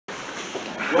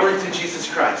Glory to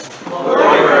Jesus Christ. Glory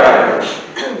to Christ.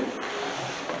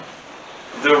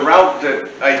 The route that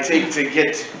I take to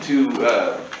get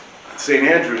to St.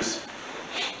 Andrews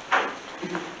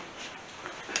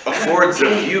affords a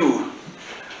view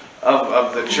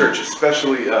of the church,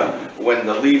 especially when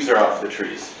the leaves are off the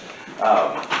trees.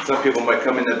 Some people might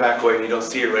come in the back way and you don't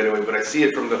see it right away, but I see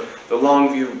it from the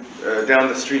long view down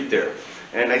the street there.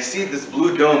 And I see this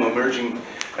blue dome emerging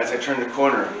as I turn the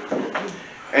corner.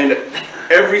 And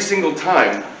every single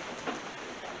time,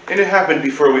 and it happened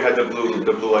before we had the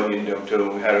blue onion dome too,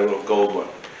 and we had a little gold one.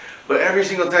 But every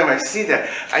single time I see that,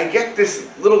 I get this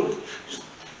little,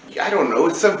 I don't know,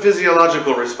 it's some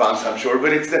physiological response, I'm sure,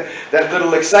 but it's that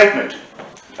little excitement,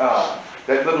 that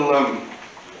little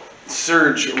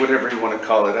surge, whatever you want to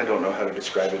call it. I don't know how to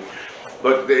describe it.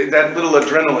 But that little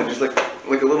adrenaline, just like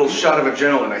a little shot of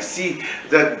adrenaline. I see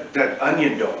that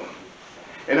onion dome,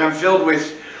 and I'm filled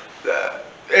with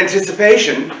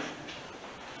anticipation,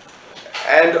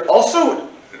 and also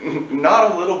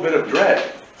not a little bit of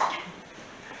dread.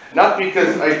 Not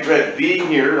because I dread being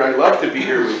here. I love to be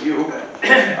here with you.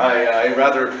 I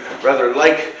rather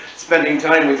like spending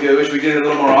time with you. I wish we did it a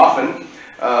little more often,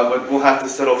 but we'll have to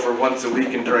settle for once a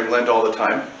week and during Lent all the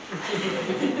time.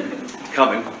 It's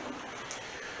coming.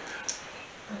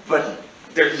 But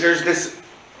there's this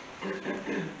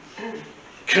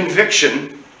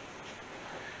conviction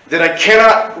that I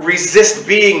cannot resist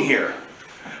being here,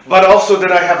 but also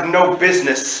that I have no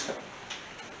business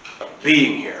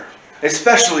being here,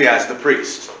 especially as the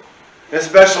priest,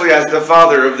 especially as the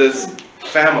father of this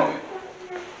family.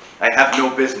 I have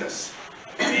no business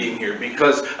being here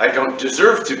because I don't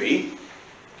deserve to be.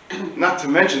 Not to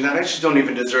mention that I just don't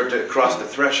even deserve to cross the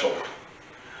threshold.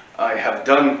 I have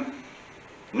done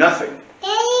nothing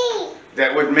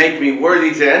that would make me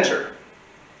worthy to enter.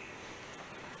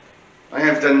 I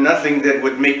have done nothing that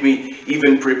would make me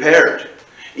even prepared.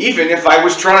 Even if I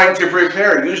was trying to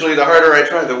prepare, usually the harder I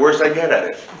try, the worse I get at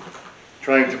it.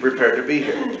 Trying to prepare to be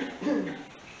here.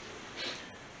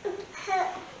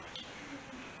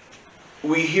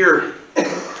 We hear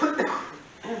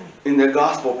in the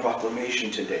gospel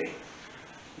proclamation today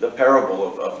the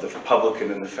parable of the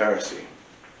publican and the Pharisee,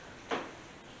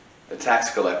 the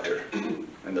tax collector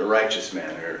and the righteous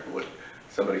man, or what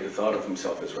somebody who thought of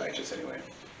himself as righteous anyway.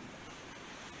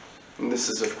 And this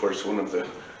is, of course, one of the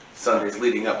Sundays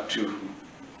leading up to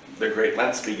the Great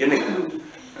Lent's beginning.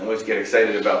 I always get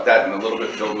excited about that and a little bit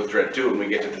filled with dread too when we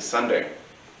get to this Sunday.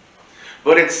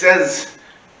 But it says,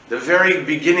 the very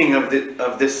beginning of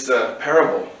this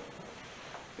parable,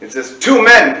 it says, 2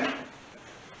 men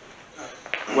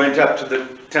went up to the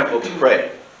temple to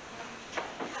pray.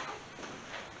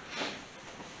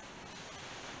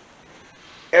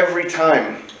 Every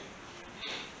time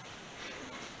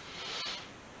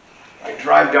I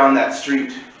drive down that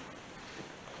street,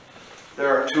 there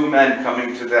are 2 men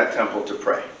coming to that temple to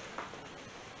pray.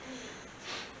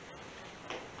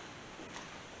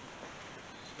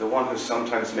 The one who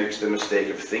sometimes makes the mistake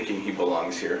of thinking he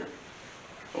belongs here,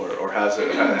 or has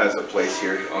a place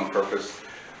here on purpose.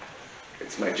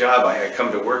 It's my job. I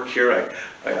come to work here.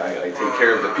 I take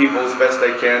care of the people as best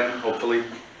I can, hopefully.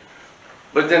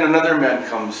 But then another man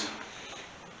comes,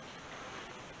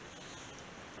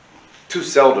 too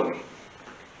seldom,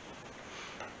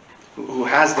 who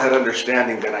has that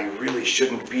understanding that I really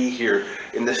shouldn't be here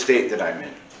in the state that I'm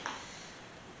in.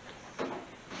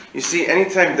 You see,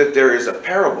 anytime that there is a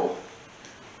parable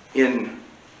in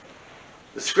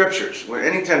the scriptures,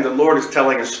 anytime the Lord is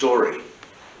telling a story,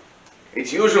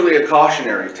 it's usually a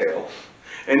cautionary tale,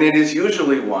 and it is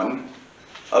usually one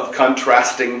of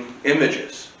contrasting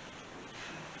images.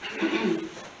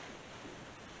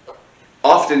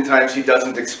 Oftentimes he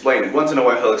doesn't explain it. Once in a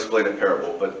while he'll explain a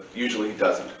parable, but usually he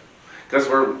doesn't. Because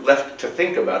we're left to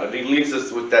think about it. He leaves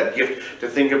us with that gift to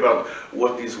think about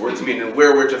what these words mean and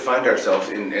where we're to find ourselves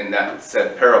in that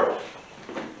said parable.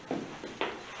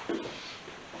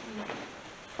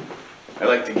 I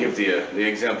like to give the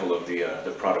example of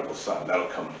the prodigal son. That'll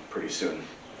come pretty soon.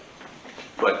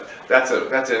 But that's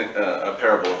a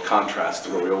parable of contrast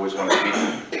where we always want to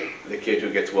be the kid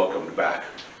who gets welcomed back.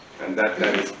 And that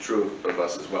is true of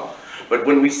us as well. But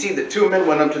when we see that 2 men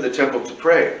went up to the temple to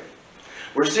pray,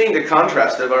 we're seeing the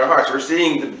contrast of our hearts. We're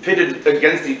seeing them pitted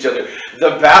against each other,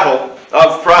 the battle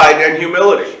of pride and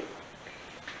humility,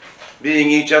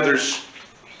 being each other's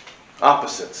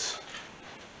opposites.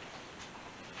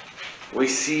 We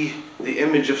see the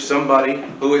image of somebody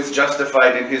who is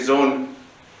justified in his own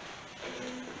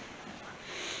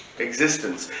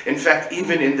existence. In fact,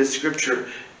 even in the scripture,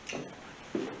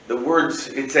 the words,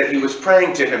 it said he was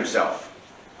praying to himself.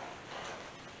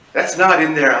 That's not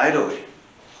in there idly.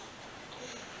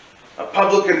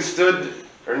 publican stood,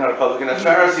 or not a publican, a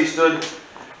Pharisee stood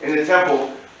in the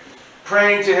temple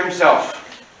praying to himself,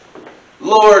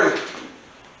 Lord,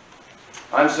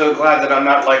 I'm so glad that I'm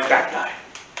not like that guy.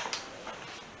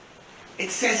 It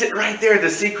says it right there. The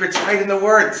secret's right in the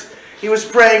words. He was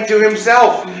praying to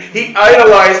himself. He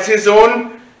idolized his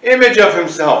own image of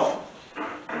himself.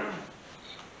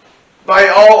 By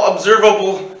all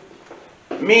observable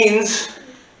means,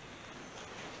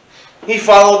 he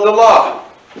followed the law.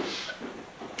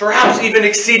 Perhaps even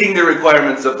exceeding the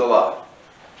requirements of the law.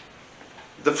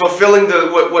 The fulfilling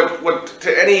what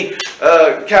to any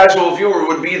casual viewer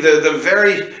would be the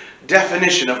very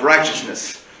definition of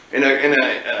righteousness in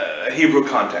a Hebrew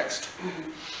context.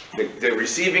 The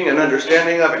receiving and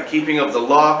understanding of and keeping of the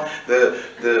law,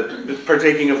 the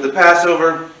partaking of the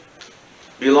Passover,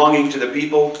 belonging to the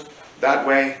people that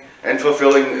way, and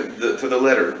fulfilling to the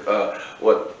letter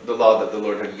what the law that the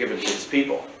Lord had given to his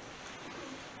people.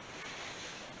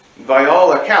 By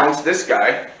all accounts, this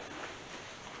guy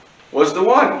was the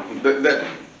one that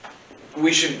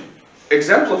we should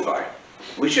exemplify.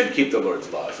 We should keep the Lord's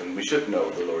laws, and we should know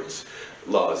the Lord's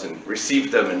laws and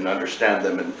receive them and understand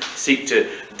them and seek to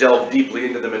delve deeply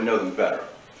into them and know them better.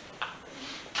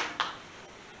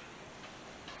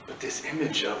 But this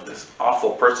image of this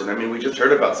awful person, I mean, we just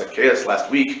heard about Zacchaeus last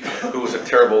week, who was a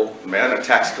terrible man, a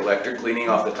tax collector, cleaning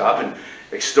off the top and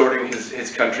extorting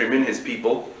his countrymen, his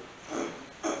people.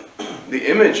 The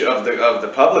image of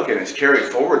the publican is carried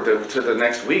forward to the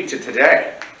next week, to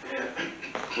today.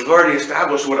 We've already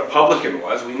established what a publican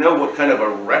was. We know what kind of a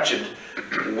wretched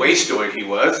wastoid he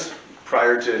was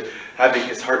prior to having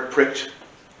his heart pricked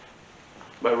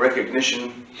by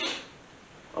recognition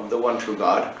of the one true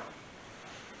God.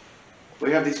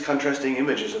 We have these contrasting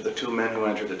images of the two men who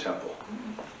entered the temple.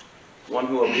 One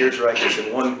who appears righteous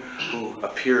and one who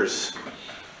appears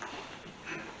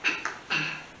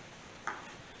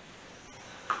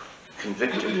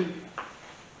convicted.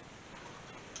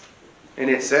 And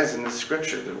it says in the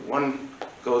scripture that one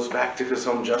goes back to his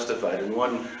home justified and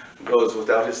one goes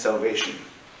without his salvation.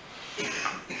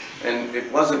 And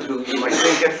it wasn't who you might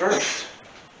think at first.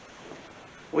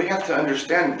 We have to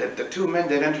understand that the two men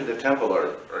that enter the temple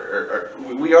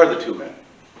we are the two men.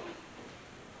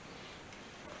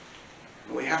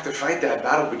 We have to fight that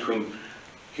battle between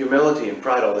humility and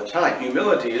pride all the time.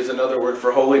 Humility is another word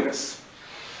for holiness.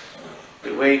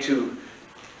 The way to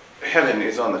heaven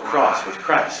is on the cross with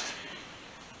Christ.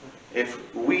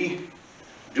 If we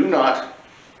do not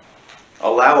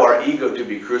allow our ego to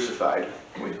be crucified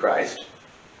with Christ,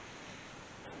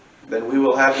 then we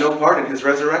will have no part in his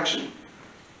resurrection.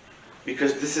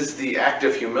 Because this is the act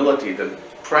of humility, the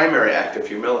primary act of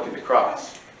humility, the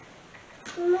cross.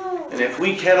 And if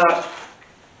we cannot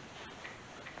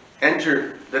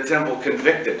enter the temple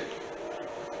convicted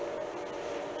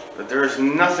that there is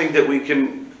nothing that we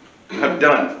can have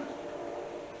done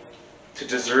to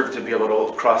deserve to be able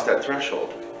to cross that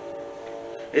threshold,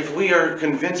 if we are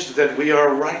convinced that we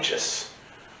are righteous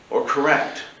or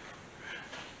correct,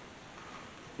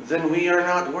 then we are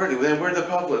not worthy. Then we're the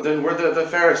public. Then we're the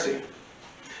Pharisee.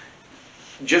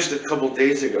 Just a couple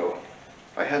days ago,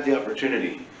 I had the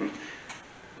opportunity,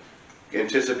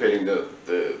 anticipating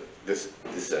this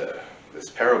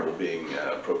parable being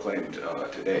proclaimed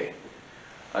today.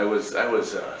 I was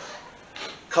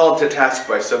called to task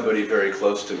by somebody very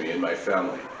close to me in my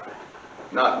family,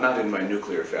 not in my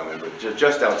nuclear family, but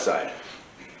just outside,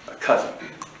 a cousin,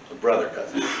 a brother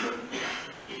cousin,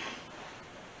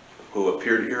 who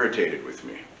appeared irritated with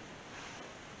me.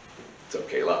 It's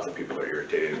okay, lots of people are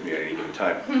irritated with me at any given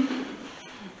time,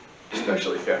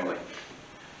 especially family.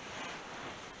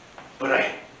 But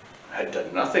I had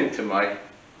done nothing to my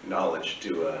knowledge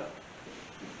to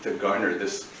garner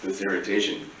this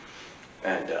irritation.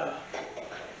 And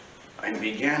I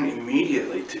began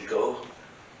immediately to go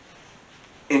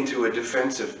into a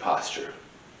defensive posture,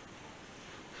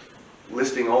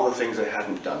 listing all the things I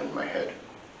hadn't done in my head.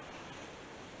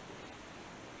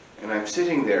 And I'm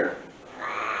sitting there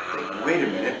thinking, wait a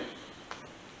minute,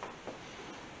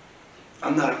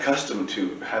 I'm not accustomed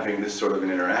to having this sort of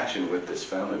an interaction with this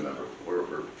family member. We're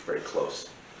very close.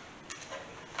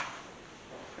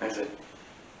 And I said,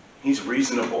 he's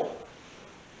reasonable.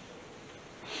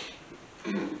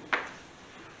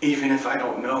 Even if I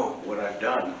don't know what I've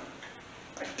done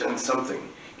something.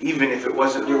 Even if it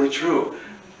wasn't really true,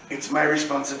 it's my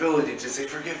responsibility to say,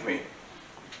 forgive me.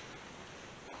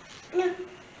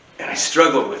 And I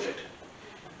struggled with it.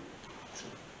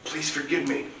 Please forgive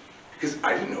me, because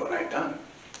I didn't know what I'd done.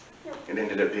 It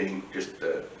ended up being just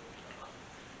a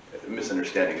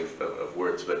misunderstanding of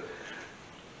words, but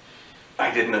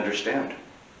I didn't understand.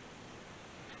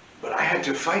 But But I had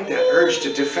to fight that urge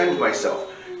to defend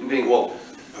myself. And being, well,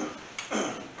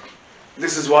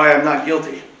 this is why I'm not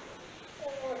guilty.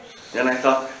 And I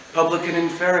thought, Publican and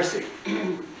Pharisee,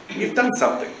 you've done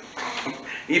something.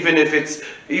 even if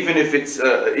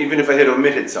I had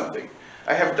omitted something.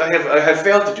 I have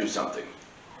failed to do something.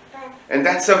 And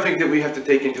that's something that we have to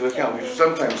take into account. We've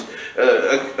sometimes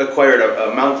acquired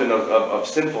a mountain of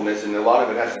sinfulness, and a lot of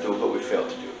it has to do with what we failed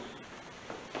to do.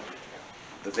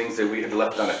 The things that we had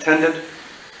left unattended,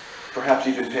 perhaps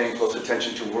even paying close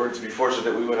attention to words before so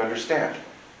that we would understand.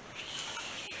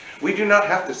 We do not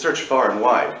have to search far and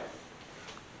wide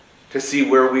to see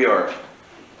where we are,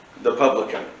 the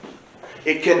publican.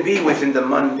 It can be within the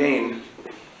mundane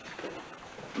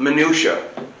minutia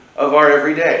of our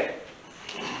everyday.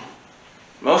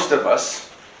 Most of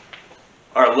us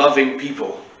are loving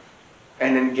people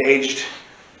and engaged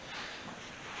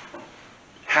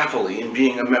happily in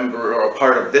being a member or a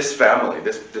part of this family,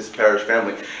 this parish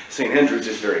family. St. Andrew's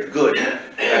is very good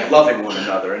at loving one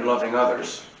another and loving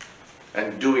others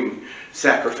and doing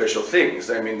sacrificial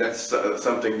things. I mean, that's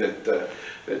something that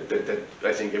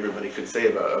I think everybody could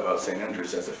say about St.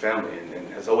 Andrew's as a family, and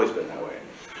has always been that way.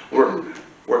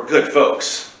 We're good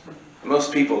folks.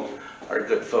 Most people are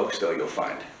good folks, though, you'll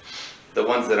find. The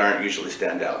ones that aren't usually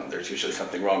stand out, and there's usually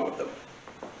something wrong with them.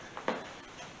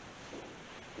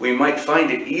 We might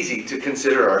find it easy to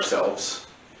consider ourselves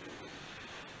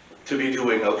to be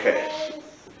doing okay.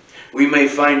 We may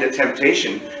find a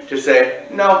temptation to say,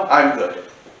 no, I'm good.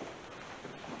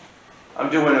 I'm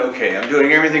doing okay. I'm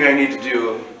doing everything I need to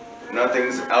do.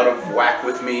 Nothing's out of whack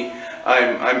with me.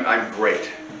 I'm great.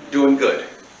 Doing good.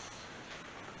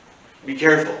 Be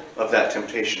careful of that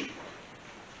temptation.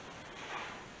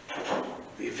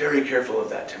 Be very careful of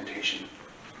that temptation.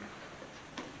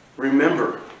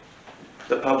 Remember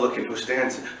the publican who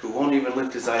stands, who won't even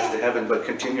lift his eyes to heaven, but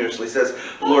continuously says,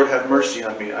 Lord, have mercy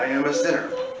on me. I am a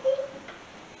sinner.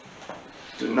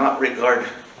 Do not regard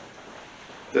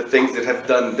the things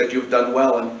that you've done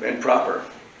well and proper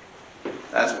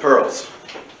as pearls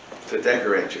to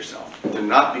decorate yourself. Do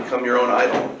not become your own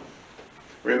idol.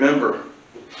 Remember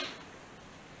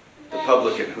the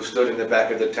publican who stood in the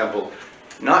back of the temple,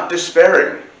 not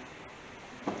despairing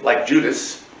like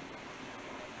Judas,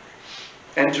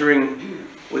 entering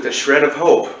with a shred of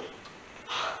hope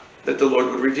that the Lord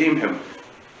would redeem him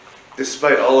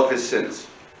despite all of his sins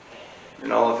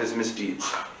and all of his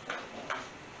misdeeds.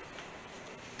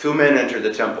 2 men enter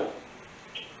the temple,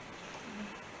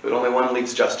 but only one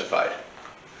leaves justified.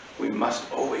 We must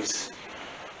always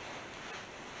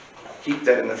keep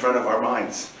that in the front of our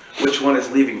minds. Which one is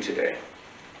leaving today?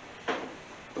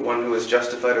 The one who is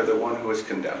justified or the one who is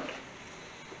condemned?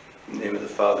 In the name of the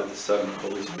Father, the Son, and the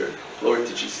Holy Spirit. Glory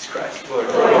to Jesus Christ. Glory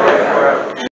forever.